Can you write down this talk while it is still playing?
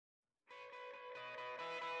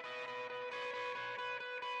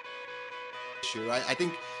issue, right? I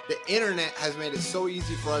think the internet has made it so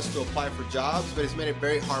easy for us to apply for jobs, but it's made it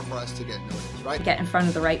very hard for us to get noticed, right? Get in front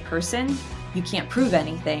of the right person, you can't prove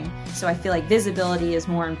anything. So I feel like visibility is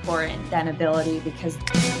more important than ability, because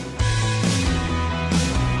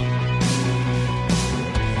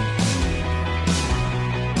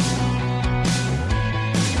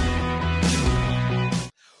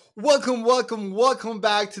Welcome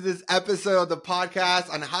back to this episode of the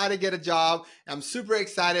podcast on how to get a job. I'm super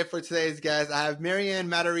excited for today's guest. I have Marianne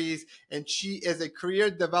Matarese, and she is a career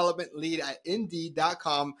development lead at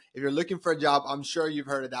Indeed.com. If you're looking for a job, I'm sure you've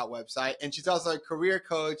heard of that website. And she's also a career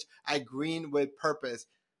coach at Green with Purpose.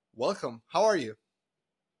 Welcome. How are you?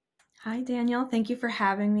 Hi, Daniel. Thank you for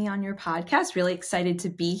having me on your podcast. Really excited to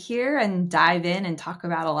be here and dive in and talk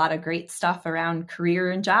about a lot of great stuff around career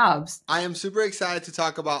and jobs. I am super excited to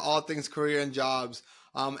talk about all things career and jobs.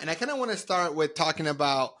 And I kind of want to start with talking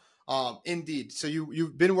about Indeed. So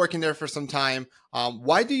you've been working there for some time.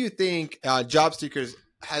 Why do you think job seekers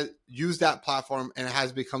have used that platform and it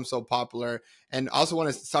has become so popular? And also want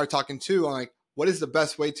to start talking too on like, what is the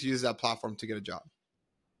best way to use that platform to get a job?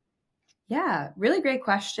 Yeah, really great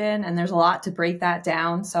question. And there's a lot to break that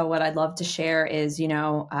down. So what I'd love to share is,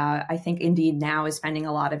 I think Indeed now is spending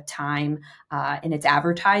a lot of time in its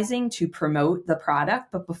advertising to promote the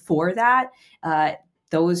product. But before that,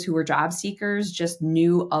 those who were job seekers just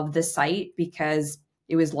knew of the site because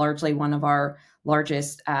it was largely one of our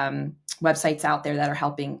largest websites out there that are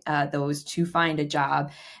helping those to find a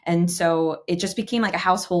job. And so it just became like a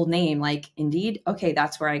household name, like Indeed. Okay,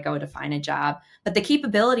 that's where I go to find a job. But the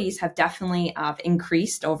capabilities have definitely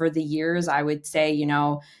increased over the years. I would say,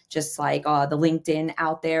 just like the LinkedIn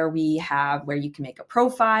out there, we have where you can make a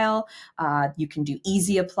profile. You can do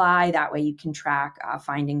easy apply. That way you can track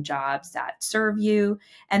finding jobs that serve you.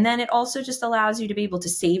 And then it also just allows you to be able to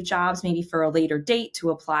save jobs maybe for a later date to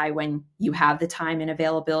apply when you have the time and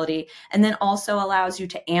availability. And then also allows you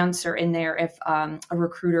to answer in there if a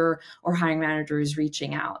recruiter or hiring manager is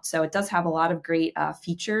reaching out. So it does have a lot of great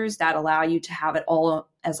features that allow you to have it all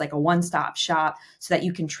as like a one-stop shop so that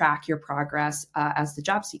you can track your progress as the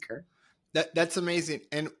job seeker. That's amazing.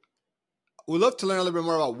 And we'd love to learn a little bit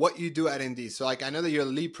more about what you do at Indeed. So like, I know that you're a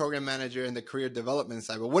lead program manager in the career development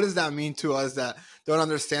side, but what does that mean to us that don't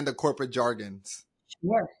understand the corporate jargons?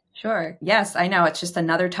 Sure. Yes, I know it's just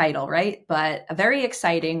another title, right? But a very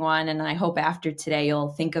exciting one. And I hope after today, you'll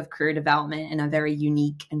think of career development in a very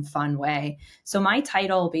unique and fun way. So my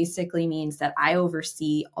title basically means that I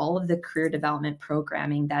oversee all of the career development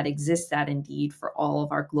programming that exists at Indeed for all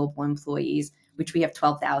of our global employees, which we have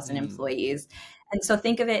 12,000 employees. And so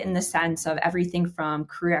think of it in the sense of everything from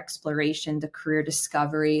career exploration to career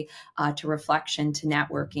discovery to reflection to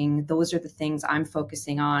networking. Those are the things I'm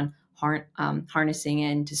focusing on harnessing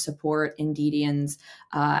in to support Indeedians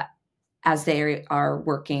as they are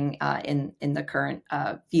working in the current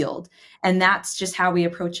field. And that's just how we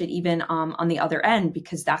approach it even on the other end,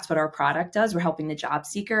 because that's what our product does. We're helping the job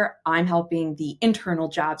seeker. I'm helping the internal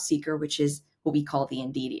job seeker, which is what we call the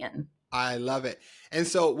Indeedian. I love it. And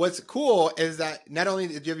so what's cool is that not only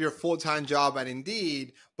do you have your full-time job at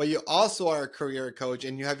Indeed, but you also are a career coach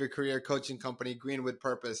and you have your career coaching company, Green with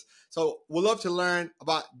Purpose. So we'd love to learn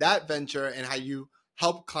about that venture and how you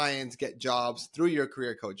help clients get jobs through your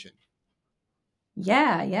career coaching.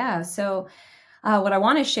 Yeah. So what I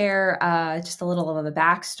want to share, just a little of a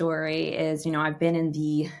backstory is, I've been in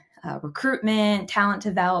the recruitment, talent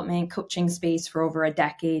development, coaching space for over a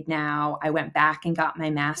decade now. I went back and got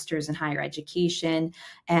my master's in higher education.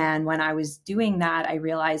 And when I was doing that, I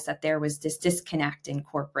realized that there was this disconnect in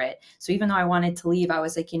corporate. So even though I wanted to leave, I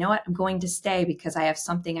was like, you know what, I'm going to stay because I have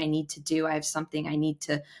something I need to do. I have something I need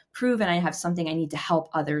to prove, and I have something I need to help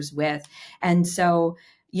others with. And so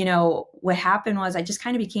what happened was I just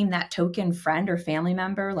kind of became that token friend or family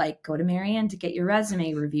member, like go to Marianne to get your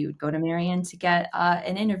resume reviewed, go to Marianne to get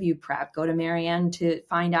an interview prep, go to Marianne to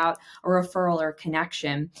find out a referral or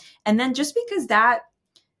connection. And then just because that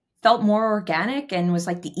felt more organic and was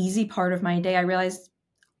like the easy part of my day, I realized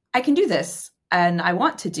I can do this. And I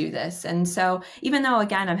want to do this. And so even though,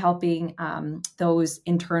 again, I'm helping those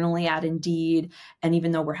internally at Indeed, and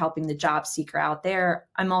even though we're helping the job seeker out there,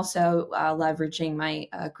 I'm also leveraging my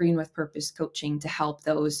Green with Purpose coaching to help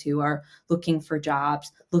those who are looking for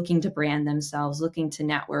jobs, looking to brand themselves, looking to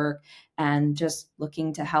network, and just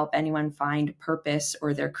looking to help anyone find purpose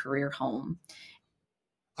or their career home.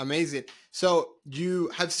 Amazing. So you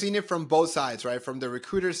have seen it from both sides, right? From the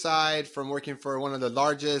recruiter side, from working for one of the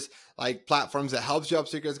largest like platforms that helps job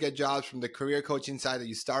seekers get jobs, from the career coaching side that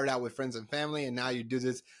you started out with friends and family, and now you do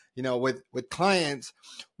this with clients.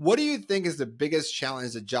 What do you think is the biggest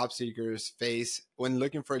challenge that job seekers face when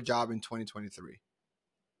looking for a job in 2023?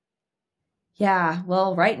 Yeah,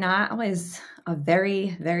 well, right now is a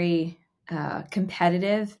very, very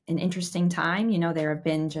competitive and interesting time. There have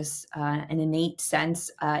been just an innate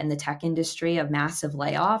sense in the tech industry of massive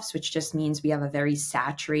layoffs, which just means we have a very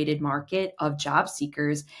saturated market of job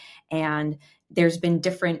seekers. And there's been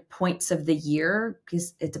different points of the year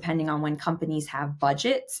because depending on when companies have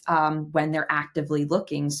budgets, when they're actively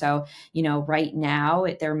looking. So, right now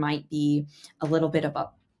there might be a little bit of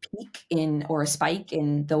a peak in or a spike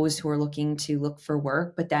in those who are looking to look for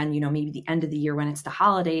work. But then, maybe the end of the year when it's the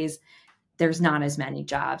holidays, there's not as many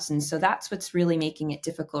jobs. And so that's what's really making it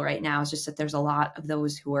difficult right now is just that there's a lot of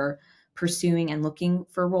those who are pursuing and looking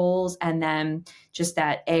for roles. And then just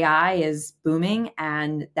that AI is booming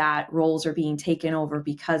and that roles are being taken over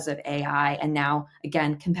because of AI. And now,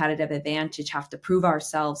 again, competitive advantage, have to prove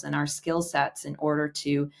ourselves and our skill sets in order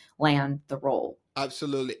to land the role.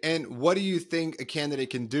 Absolutely. And what do you think a candidate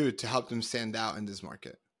can do to help them stand out in this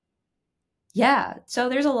market? Yeah. So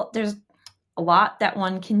there's a lot that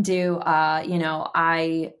one can do.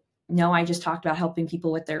 I know I just talked about helping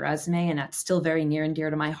people with their resume, and that's still very near and dear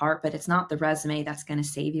to my heart, but it's not the resume that's going to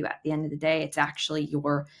save you at the end of the day. It's actually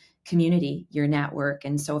your community, your network.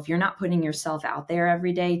 And so if you're not putting yourself out there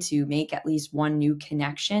every day to make at least one new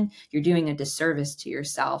connection, you're doing a disservice to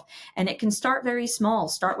yourself. And it can start very small.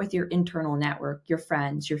 Start with your internal network, your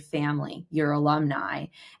friends, your family, your alumni,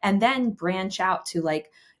 and then branch out to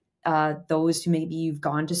those who maybe you've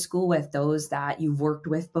gone to school with, those that you've worked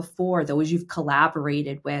with before, those you've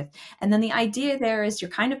collaborated with. And then the idea there is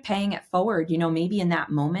you're kind of paying it forward. Maybe in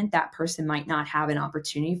that moment, that person might not have an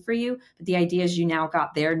opportunity for you, but the idea is you now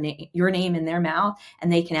got your name in their mouth,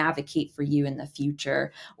 and they can advocate for you in the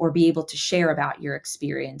future or be able to share about your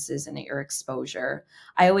experiences and your exposure.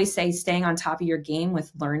 I always say staying on top of your game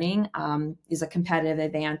with learning is a competitive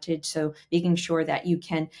advantage. So making sure that you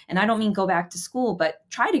can, and I don't mean go back to school, but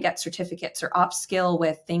try to get certificates or upskill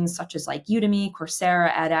with things such as like Udemy,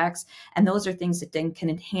 Coursera, edX. And those are things that then can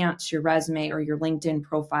enhance your resume or your LinkedIn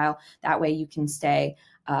profile. That way you can stay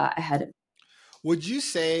ahead of. Would you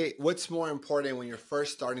say what's more important when you're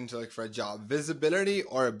first starting to look for a job, visibility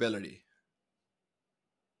or ability?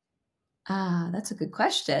 That's a good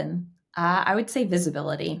question. I would say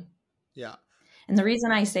visibility. Yeah. And the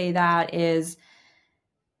reason I say that is,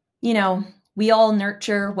 we all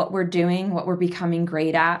nurture what we're doing, what we're becoming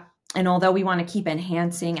great at. And although we want to keep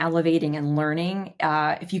enhancing, elevating, and learning,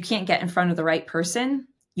 if you can't get in front of the right person,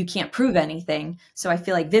 you can't prove anything. So I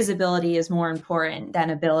feel like visibility is more important than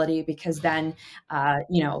ability because then,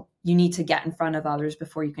 you need to get in front of others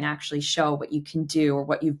before you can actually show what you can do or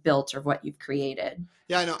what you've built or what you've created.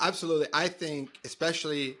 Yeah, no, absolutely. I think,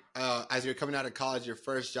 especially as you're coming out of college, your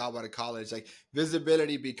first job out of college, like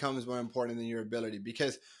visibility becomes more important than your ability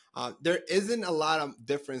because there isn't a lot of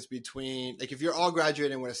difference between, like, if you're all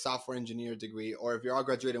graduating with a software engineer degree or if you're all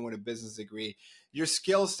graduating with a business degree, your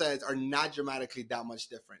skill sets are not dramatically that much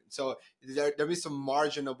different. So there'll be some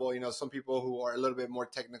marginable, some people who are a little bit more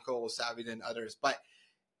technical savvy than others, but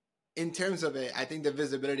in terms of it, I think the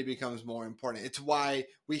visibility becomes more important. It's why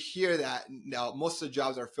we hear that now most of the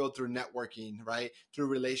jobs are filled through networking, right? Through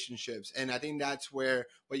relationships. And I think that's where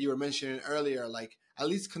what you were mentioning earlier, like at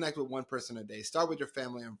least connect with one person a day. Start with your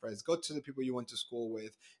family and friends. Go to the people you went to school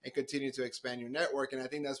with and continue to expand your network. And I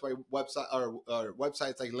think that's why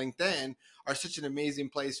websites like LinkedIn are such an amazing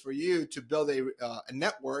place for you to build a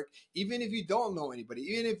network, even if you don't know anybody,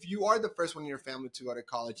 even if you are the first one in your family to go to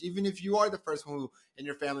college, even if you are the first one in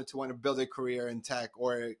your family to want to build a career in tech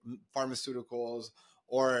or pharmaceuticals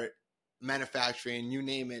or manufacturing, you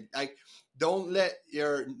name it. Like, don't let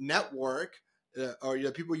your network or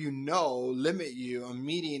the people limit you on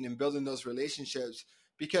meeting and building those relationships.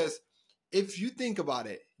 Because if you think about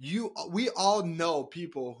it, we all know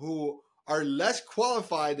people who are less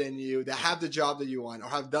qualified than you that have the job that you want or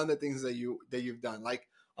have done the things that you've done. Like,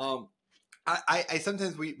 I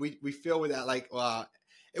sometimes we feel with that, like,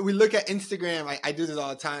 we look at Instagram. I do this all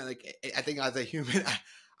the time. Like, I think as a human,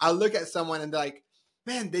 I'll look at someone and they're like,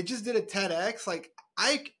 man, they just did a TEDx. Like,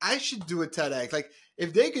 I should do a TEDx. Like,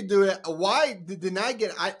 if they could do it, why did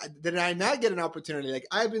I not get an opportunity? Like,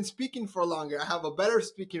 I've been speaking for longer. I have a better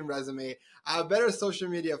speaking resume. I have a better social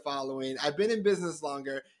media following. I've been in business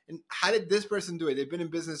longer. And how did this person do it? They've been in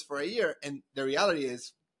business for a year. And the reality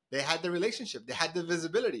is they had the relationship. They had the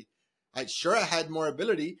visibility. I had more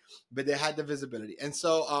ability, but they had the visibility. And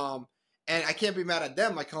so, and I can't be mad at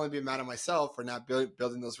them. I can only be mad at myself for not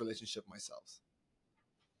building those relationships myself.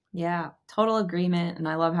 Yeah, total agreement. And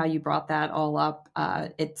I love how you brought that all up.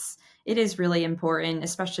 It It is really important,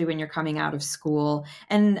 especially when you're coming out of school.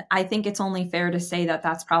 And I think it's only fair to say that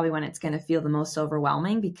that's probably when it's going to feel the most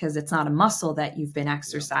overwhelming because it's not a muscle that you've been Yeah.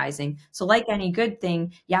 exercising. So, like any good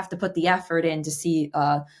thing, you have to put the effort in to see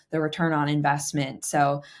the return on investment.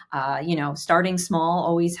 So, starting small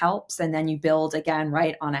always helps. And then you build again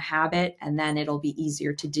right on a habit, and then it'll be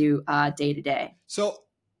easier to do day to day. So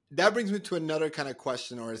that brings me to another kind of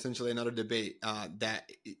question, or essentially another debate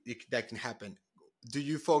that can happen. Do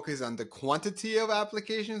you focus on the quantity of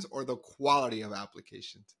applications or the quality of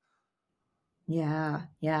applications? Yeah,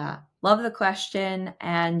 yeah. Love the question.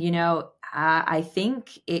 And, I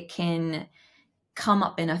think it can come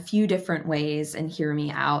up in a few different ways and hear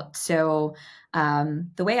me out. So,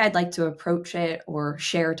 the way I'd like to approach it or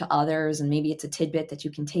share to others, and maybe it's a tidbit that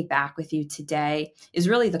you can take back with you today, is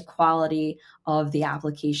really the quality of the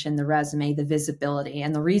application, the resume, the visibility.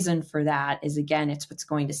 And the reason for that is, again, it's what's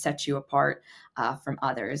going to set you apart from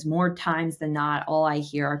others. More times than not, all I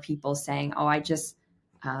hear are people saying, oh, I just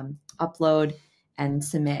upload and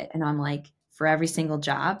submit. And I'm like, for every single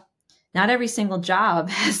job, not every single job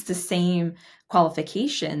has the same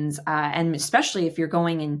qualifications, and especially if you're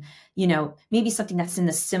going in, maybe something that's in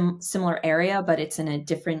the similar area, but it's in a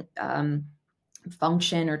different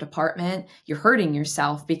function or department, you're hurting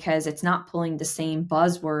yourself because it's not pulling the same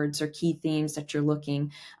buzzwords or key themes that you're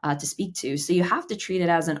looking to speak to. So you have to treat it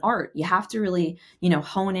as an art. You have to really,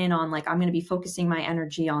 hone in on like, I'm going to be focusing my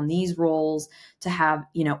energy on these roles to have,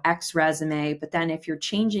 X resume. But then if you're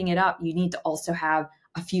changing it up, you need to also have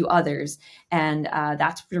a few others. And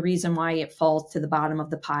that's the reason why it falls to the bottom of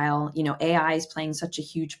the pile. AI is playing such a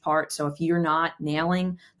huge part. So if you're not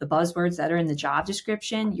nailing the buzzwords that are in the job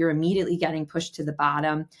description, you're immediately getting pushed to the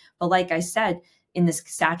bottom. But like I said, in this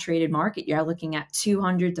saturated market, you're looking at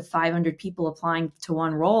 200 to 500 people applying to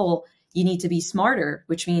one role. You need to be smarter,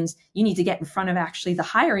 which means you need to get in front of actually the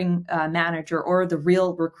hiring manager or the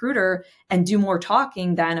real recruiter and do more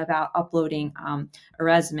talking than about uploading a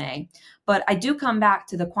resume. But I do come back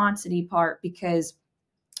to the quantity part because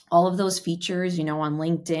all of those features, on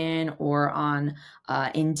LinkedIn or on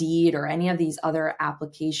Indeed or any of these other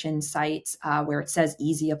application sites where it says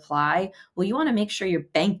easy apply, well, you want to make sure you're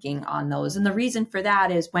banking on those. And the reason for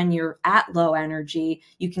that is when you're at low energy,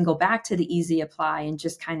 you can go back to the easy apply and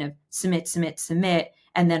just kind of submit,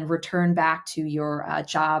 and then return back to your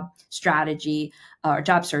job strategy or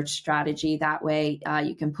job search strategy. That way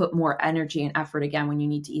you can put more energy and effort again when you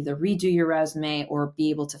need to either redo your resume or be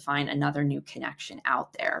able to find another new connection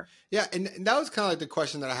out there. Yeah, and that was kind of like the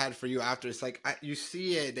question that I had for you after. It's like you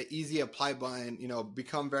see the easy apply button,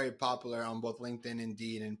 become very popular on both LinkedIn and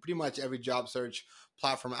Indeed, and pretty much every job search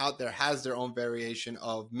platform out there has their own variation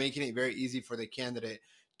of making it very easy for the candidate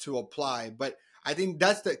to apply. But I think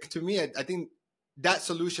to me, I think that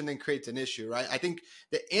solution then creates an issue, right? I think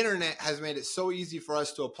the internet has made it so easy for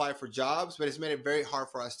us to apply for jobs, but it's made it very hard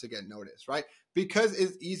for us to get noticed, right? Because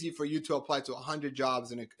it's easy for you to apply to 100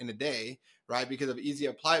 jobs in a day, right? Because of easy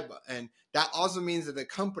apply. And that also means that the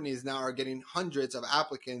companies now are getting hundreds of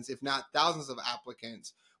applicants, if not thousands of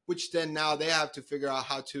applicants, which then now they have to figure out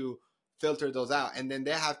how to filter those out. And then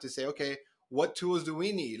they have to say, okay, what tools do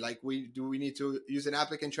we need? Like we need to use an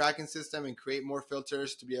applicant tracking system and create more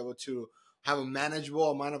filters to be able to have a manageable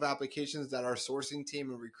amount of applications that our sourcing team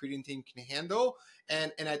and recruiting team can handle.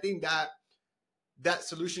 And I think that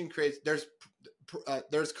solution creates there's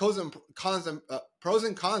pros and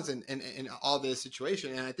cons in all this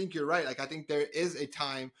situation. And I think you're right. Like I think there is a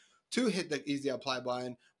time to hit the easy apply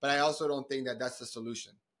button, but I also don't think that that's the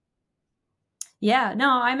solution. Yeah, no,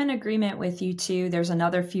 I'm in agreement with you too. There's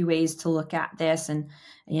another few ways to look at this and,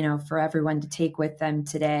 for everyone to take with them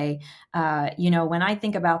today. When I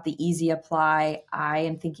think about the easy apply, I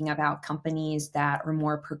am thinking about companies that are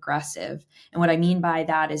more progressive. And what I mean by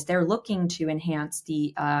that is they're looking to enhance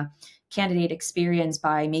the candidate experience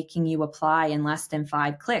by making you apply in less than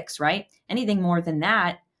 5 clicks, right? Anything more than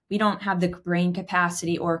that, we don't have the brain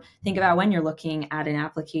capacity. Or think about when you're looking at an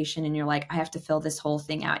application and you're like, I have to fill this whole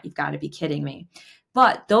thing out. You've got to be kidding me.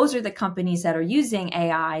 But those are the companies that are using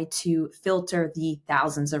AI to filter the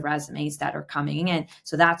thousands of resumes that are coming in.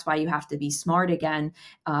 So that's why you have to be smart again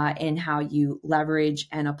in how you leverage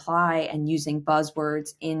and apply and using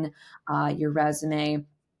buzzwords in your resume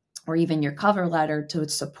or even your cover letter to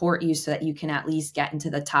support you so that you can at least get into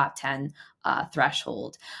the top 10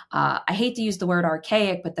 threshold. I hate to use the word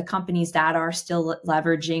archaic, but the companies that are still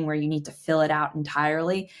leveraging where you need to fill it out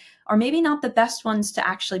entirely are maybe not the best ones to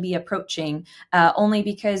actually be approaching, only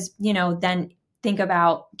because, then think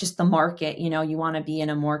about just the market. You want to be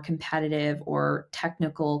in a more competitive or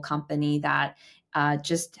technical company that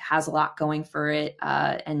just has a lot going for it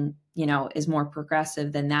and is more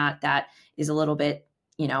progressive than that is a little bit,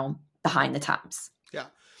 behind the times. Yeah.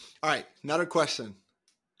 All right. Another question.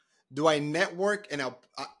 Do I network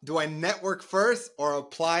do I network first or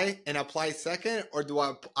apply second, or do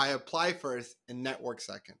I apply first and network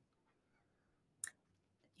second?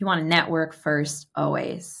 You want to network first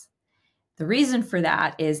always. The reason for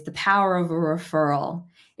that is the power of a referral.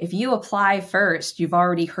 If you apply first, you've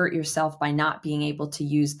already hurt yourself by not being able to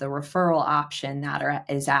use the referral option that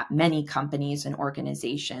is at many companies and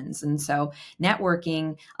organizations. And so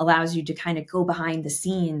networking allows you to kind of go behind the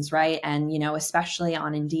scenes, right? And, especially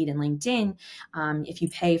on Indeed and LinkedIn, if you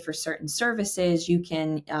pay for certain services, you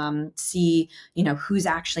can see, who's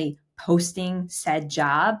actually posting said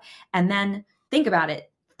job. And then think about it.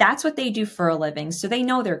 That's what they do for a living. So they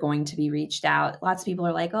know they're going to be reached out. Lots of people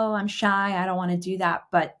are like, oh, I'm shy. I don't want to do that.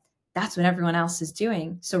 But that's what everyone else is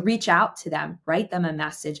doing. So reach out to them, write them a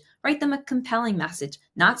message, write them a compelling message,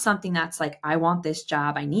 not something that's like, I want this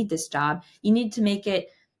job. I need this job. You need to make it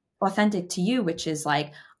authentic to you, which is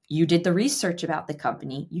like, you did the research about the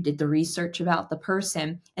company, you did the research about the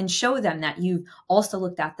person, and show them that you've also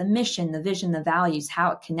looked at the mission, the vision, the values,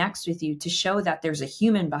 how it connects with you, to show that there's a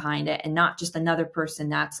human behind it and not just another person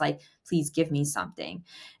that's like, please give me something.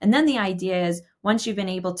 And then the idea is, once you've been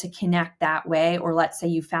able to connect that way, or let's say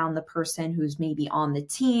you found the person who's maybe on the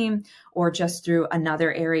team or just through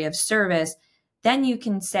another area of service, then you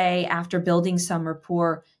can say, after building some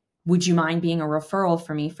rapport, would you mind being a referral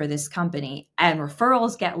for me for this company? And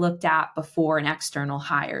referrals get looked at before an external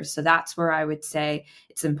hire. So that's where I would say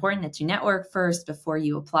it's important that you network first before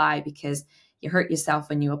you apply, because you hurt yourself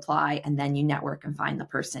when you apply and then you network and find the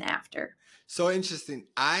person after. So interesting.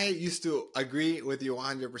 I used to agree with you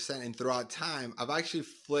 100%, and throughout time, I've actually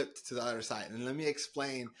flipped to the other side. And let me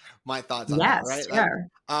explain my thoughts on that, right? Sure.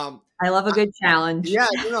 I love a good challenge. Yeah,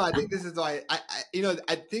 I think this is why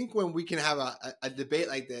I think when we can have a debate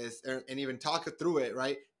like this, and even talk through it,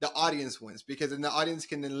 right? The audience wins, because then the audience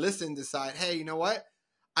can then listen, decide, hey, you know what?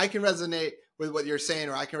 I can resonate with what you're saying,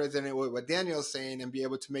 or I can resonate with what Daniel's saying, and be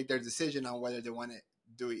able to make their decision on whether they want to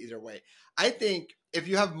do it either way. I think if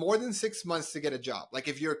you have more than 6 months to get a job, like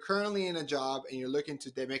if you're currently in a job and you're looking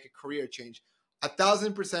to make a career change,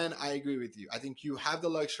 1,000% I agree with you. I think you have the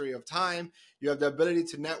luxury of time, you have the ability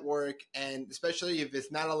to network, and especially if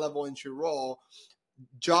it's not a level entry role,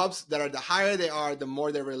 jobs that are, the higher they are, the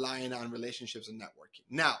more they're relying on relationships and networking.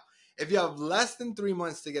 Now, if you have less than 3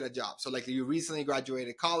 months to get a job, so like you recently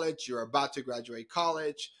graduated college, you're about to graduate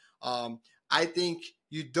college, I think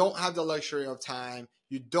you don't have the luxury of time.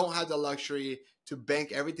 You don't have the luxury to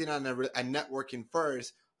bank everything on a networking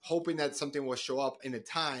first, hoping that something will show up in a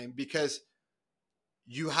time, because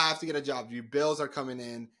you have to get a job. Your bills are coming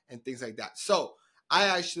in and things like that. So I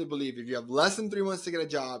actually believe if you have less than 3 months to get a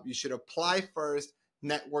job, you should apply first,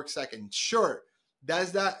 network second. Sure,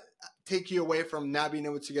 does that take you away from not being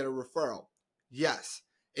able to get a referral? Yes,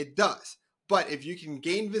 it does. But if you can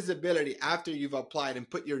gain visibility after you've applied and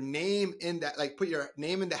put your name in that, like put your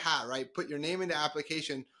name in the hat, right? Put your name in the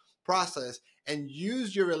application process and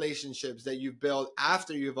use your relationships that you've built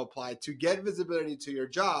after you've applied to get visibility to your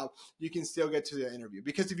job, you can still get to the interview.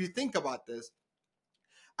 Because if you think about this,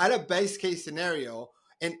 at a base case scenario,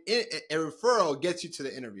 a referral gets you to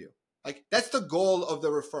the interview. Like, that's the goal of the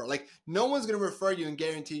referral. Like, no one's going to refer you and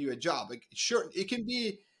guarantee you a job. Like, sure, it can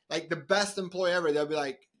be like the best employee ever. They'll be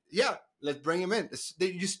like, yeah, let's bring him in.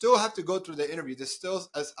 You still have to go through the interview. There's still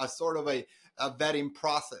a sort of a vetting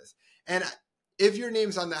process. And if your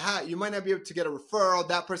name's on the hat, you might not be able to get a referral.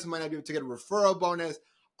 That person might not be able to get a referral bonus.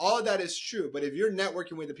 All of that is true. But if you're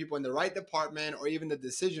networking with the people in the right department, or even the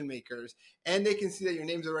decision makers, and they can see that your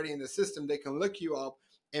name's already in the system, they can look you up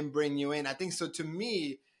and bring you in. I think so. To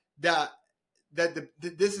me,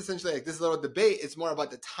 this essentially, like this little debate, it's more about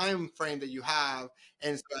the time frame that you have.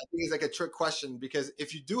 And so I think it's like a trick question, because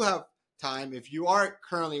if you do have time, if you are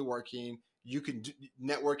currently working, you can do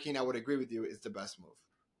networking. I would agree with you, is the best move.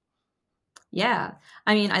 Yeah.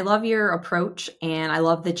 I mean, I love your approach and I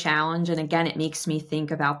love the challenge. And again, it makes me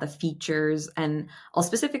think about the features, and I'll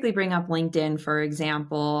specifically bring up LinkedIn, for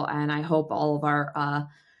example. And I hope all of our,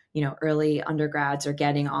 early undergrads are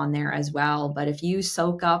getting on there as well. But if you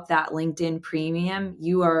soak up that LinkedIn premium,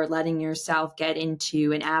 you are letting yourself get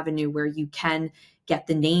into an avenue where you can get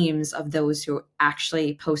the names of those who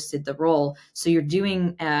actually posted the role. So you're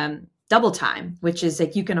doing, double time, which is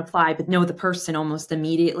like you can apply but know the person almost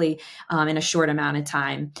immediately in a short amount of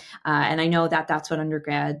time. And I know that that's what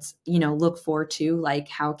undergrads, look for too. Like,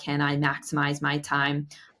 how can I maximize my time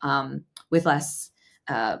with less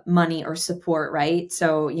money or support, right?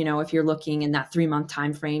 So, if you're looking in that 3-month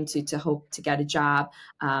time frame to hope to get a job,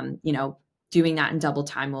 doing that in double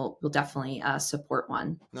time will definitely support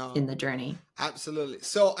one No, in the journey. absolutely.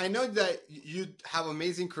 So I know that you have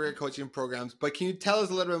amazing career coaching programs, but can you tell us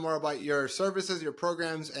a little bit more about your services, your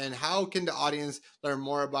programs, and how can the audience learn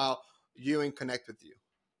more about you and connect with you?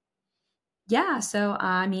 Yeah, so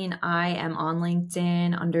I mean, I am on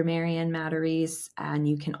LinkedIn under Marianne Matarese, and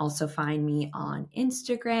you can also find me on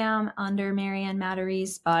Instagram under Marianne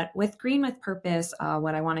Matarese. But with Green with Purpose,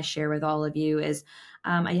 what I want to share with all of you is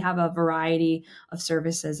I have a variety of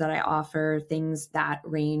services that I offer, things that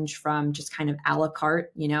range from just kind of a la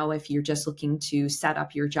carte, if you're just looking to set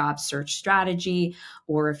up your job search strategy,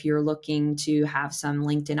 or if you're looking to have some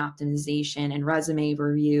LinkedIn optimization and resume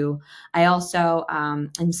review. I also am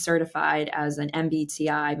certified as an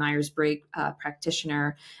MBTI Myers-Briggs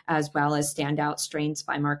practitioner, as well as Standout Strengths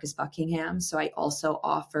by Marcus Buckingham. So I also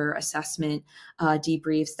offer assessment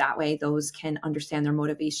debriefs. That way, those can understand their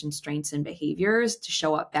motivation, strengths, and behaviors to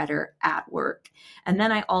show up better at work. And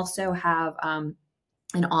then I also have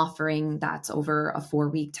an offering that's over a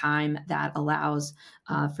 4-week time that allows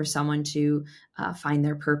for someone to find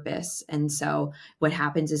their purpose. And so what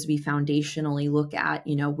happens is we foundationally look at,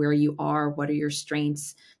 where you are, what are your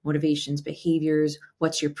strengths, motivations, behaviors,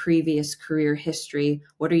 what's your previous career history,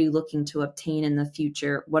 what are you looking to obtain in the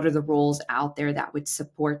future, what are the roles out there that would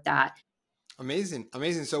support that. Amazing,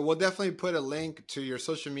 amazing. So we'll definitely put a link to your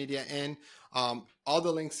social media and all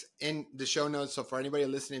the links in the show notes. So for anybody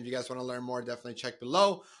listening, if you guys want to learn more, definitely check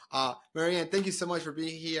below. Marianne, thank you so much for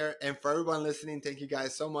being here. And for everyone listening, thank you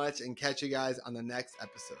guys so much, and catch you guys on the next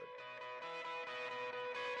episode.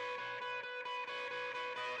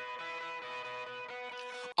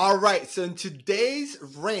 All right, so in today's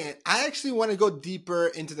rant, I actually want to go deeper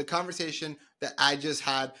into the conversation that I just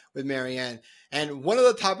had with Marianne. And one of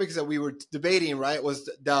the topics that we were debating, right, was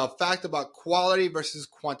the fact about quality versus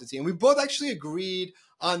quantity. And we both actually agreed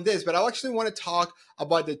on this, but I actually want to talk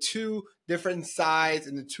about the two different sides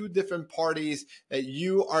and the two different parties that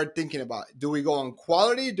you are thinking about. Do we go on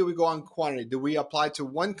quality? Do we go on quantity? Do we apply to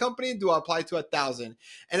one company? Do I apply to 1,000?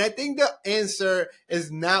 And I think the answer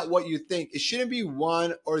is not what you think. It shouldn't be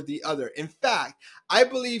one or the other. In fact, I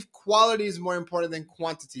believe quality is more important than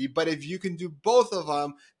quantity, but if you can do both of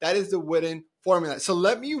them, that is the winning formula. So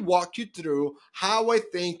let me walk you through how I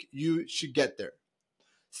think you should get there.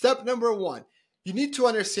 Step number one, you need to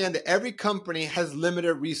understand that every company has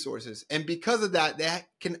limited resources. And because of that, they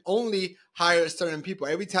can only hire certain people.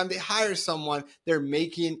 Every time they hire someone, they're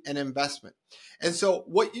making an investment. And so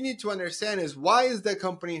what you need to understand is, why is the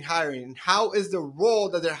company hiring? How is the role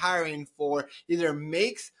that they're hiring for either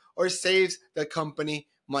makes or saves the company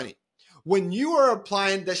money? When you are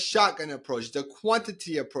applying the shotgun approach, the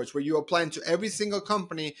quantity approach, where you apply to every single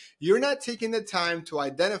company, you're not taking the time to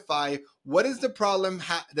identify what is the problem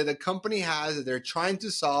that the company has that they're trying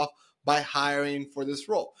to solve by hiring for this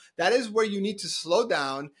role. That is where you need to slow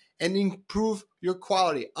down and improve your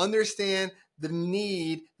quality. Understand the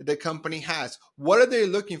need that the company has. What are they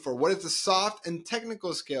looking for? What is the soft and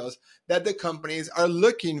technical skills that the companies are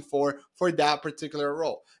looking for that particular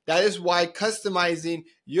role? That is why customizing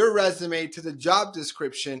your resume to the job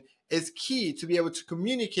description is key to be able to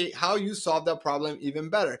communicate how you solve that problem even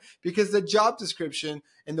better. Because the job description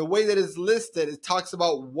and the way that it's listed, it talks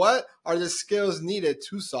about what are the skills needed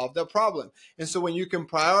to solve the problem. And so when you can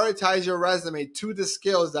prioritize your resume to the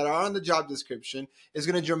skills that are on the job description, it's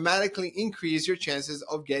going to dramatically increase your chances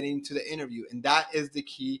of getting to the interview. And that is the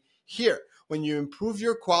key here. When you improve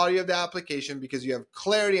your quality of the application because you have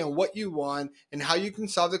clarity on what you want and how you can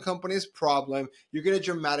solve the company's problem, you're going to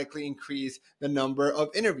dramatically increase the number of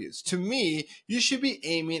interviews. To me, you should be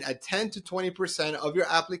aiming at 10 to 20% of your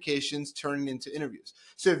applications turning into interviews.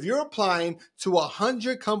 So if you're applying to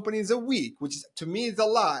 100 companies a week, which to me is a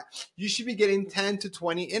lot, you should be getting 10 to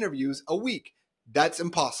 20 interviews a week. That's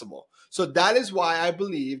impossible. So that is why I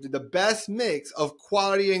believe that the best mix of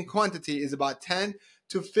quality and quantity is about 10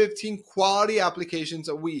 to 15 quality applications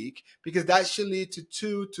a week, because that should lead to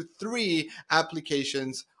 2 to 3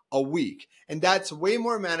 applications a week. And that's way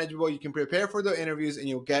more manageable. You can prepare for the interviews and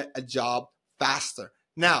you'll get a job faster.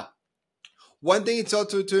 Now, one thing it's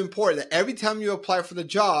also too important that every time you apply for the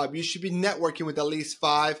job, you should be networking with at least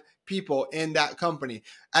 5 people in that company.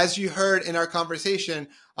 As you heard in our conversation,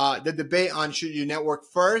 the debate on should you network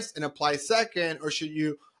first and apply second, or should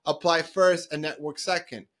you apply first and network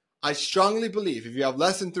second? I strongly believe if you have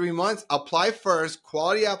less than 3 months, apply first,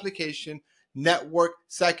 quality application, network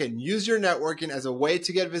second. Use your networking as a way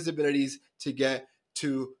to get visibilities to get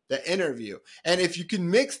to the interview. And if you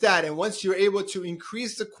can mix that, and once you're able to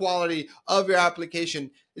increase the quality of your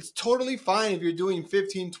application, it's totally fine if you're doing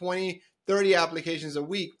 15, 20, 30 applications a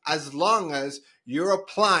week, as long as you're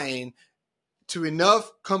applying to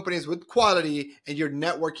enough companies with quality, and you're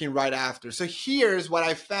networking right after. So here's what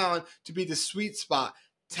I found to be the sweet spot: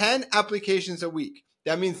 10 applications a week.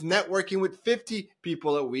 That means networking with 50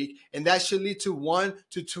 people a week, and that should lead to 1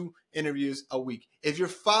 to 2 interviews a week. If you're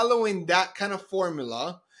following that kind of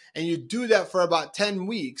formula and you do that for about 10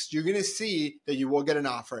 weeks, you're going to see that you will get an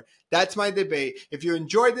offer. That's my debate. If you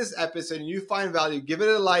enjoyed this episode and you find value, give it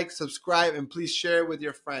a like, subscribe, and please share it with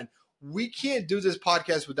your friend. We can't do this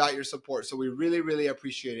podcast without your support, so we really, really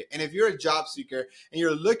appreciate it. And if you're a job seeker and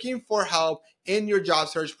you're looking for help in your job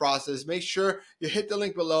search process, make sure you hit the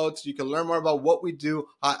link below so you can learn more about what we do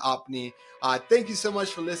at Opni. Thank you so much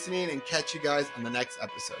for listening, and catch you guys on the next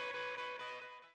episode.